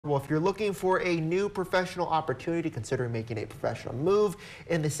Well, if you're looking for a new professional opportunity, considering making a professional move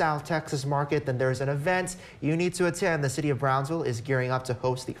in the South Texas market, then there's an event you need to attend. The city of Brownsville is gearing up to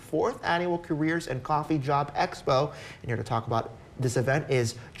host the 4th annual Careers and Coffee Job Expo. And here to talk about this event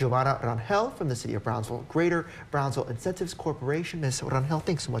is Joanna Rangel from the city of Brownsville, Greater Brownsville Incentives Corporation. Ms. Rangel,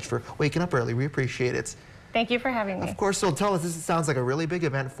 thanks so much for waking up early. We appreciate it. Thank you for having me. Of course. So tell us, this sounds like a really big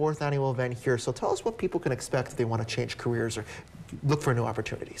event, 4th annual event here. So tell us what people can expect if they want to change careers or look for new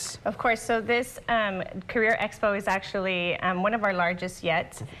opportunities. Of course. So this Career Expo is actually one of our largest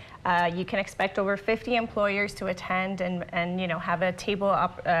yet. You can expect over 50 employers to attend and you know, have a table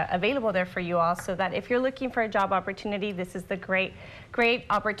available there for you all, so that if you're looking for a job opportunity, this is the great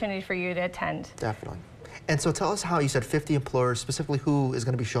opportunity for you to attend. Definitely. And so tell us how you said 50 employers, specifically who is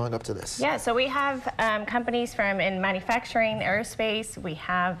going to be showing up to this? Yeah, so we have companies in manufacturing, aerospace, we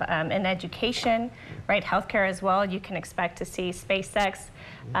have in education, right, healthcare as well. You can expect to see SpaceX,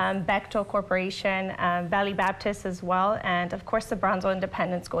 Bechtel Corporation, Valley Baptist as well, and of course the Brownsville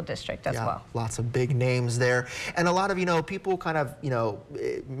Independent School District as well. Lots of big names there. And a lot of, people kind of,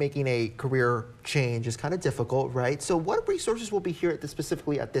 making a career change is kind of difficult, right? So what resources will be here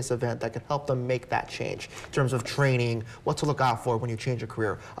specifically at this event that can help them make that change in terms of training, what to look out for when you change a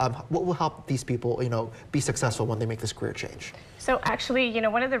career? What will help these people, be successful when they make this career change? So actually,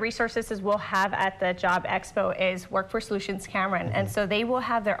 one of the resources we'll have at the Job Expo is Workforce Solutions Cameron. And so they will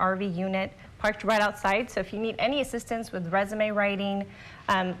have their RV unit parked right outside. So if you need any assistance with resume writing,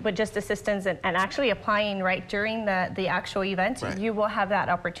 but just assistance and actually applying right during the actual event, you will have that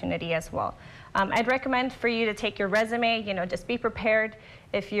opportunity as well. I'd recommend for you to take your resume, just be prepared.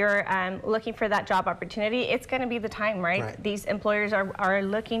 If you're looking for that job opportunity, it's going to be the time, right? These employers are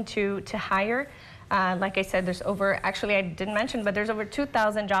looking to hire. Like I said, there's actually I didn't mention, but there's over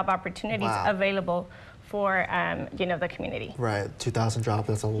 2,000 job opportunities available for the community. Right, 2,000 jobs,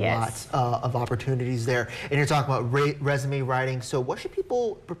 that's a lot of opportunities there. And you're talking about resume writing. So what should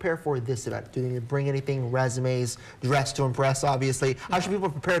people prepare for this event? Do they need to bring anything, resumes, dress to impress, obviously? How should people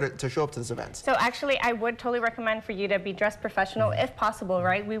prepare to show up to this event? So actually, I would totally recommend for you to be dressed professional if possible,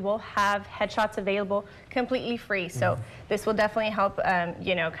 right? We will have headshots available completely free. So this will definitely help,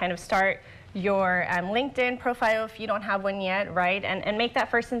 kind of start your LinkedIn profile if you don't have one yet, right? And make that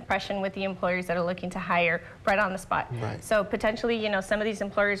first impression with the employers that are looking to hire right on the spot. So potentially, some of these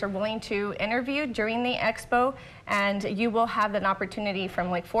employers are willing to interview during the expo, and you will have an opportunity from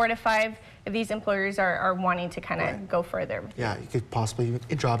like 4 to 5 if these employers are wanting to kind of go further. Yeah, you could possibly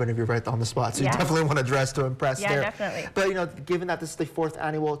a job interview right on the spot. So you definitely want to dress to impress there. Yeah, definitely. But given that this is the 4th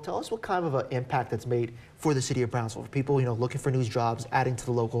annual, tell us what kind of an impact that's made for the city of Brownsville, for people looking for new jobs, adding to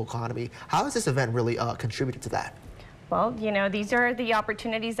the local economy. How has this event really contributed to that? Well, these are the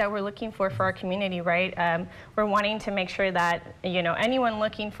opportunities that we're looking for our community, right? We're wanting to make sure that, anyone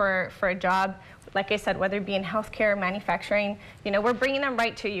looking for a job, like I said, whether it be in healthcare, manufacturing, we're bringing them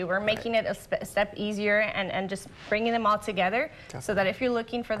right to you. We're making it a step easier and just bringing them all together so that if you're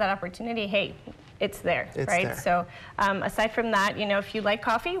looking for that opportunity, hey, it's there, right? So aside from that, if you like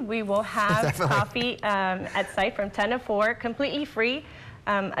coffee, we will have coffee at site from 10 to 4, completely free.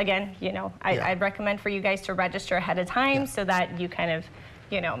 Again, I'd recommend for you guys to register ahead of time so that you kind of,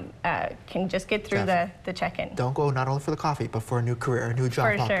 can just get through the check-in. Don't go not only for the coffee, but for a new career, a new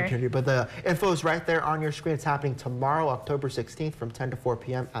job opportunity. But the info is right there on your screen. It's happening tomorrow, October 16th from 10 to 4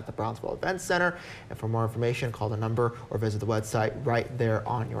 p.m. at the Brownsville Event Center. And for more information, call the number or visit the website right there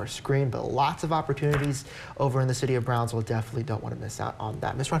on your screen. But lots of opportunities over in the city of Brownsville. Definitely don't want to miss out on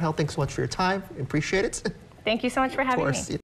that. Ms. Rangel, thanks so much for your time. Appreciate it. Thank you so much for having me.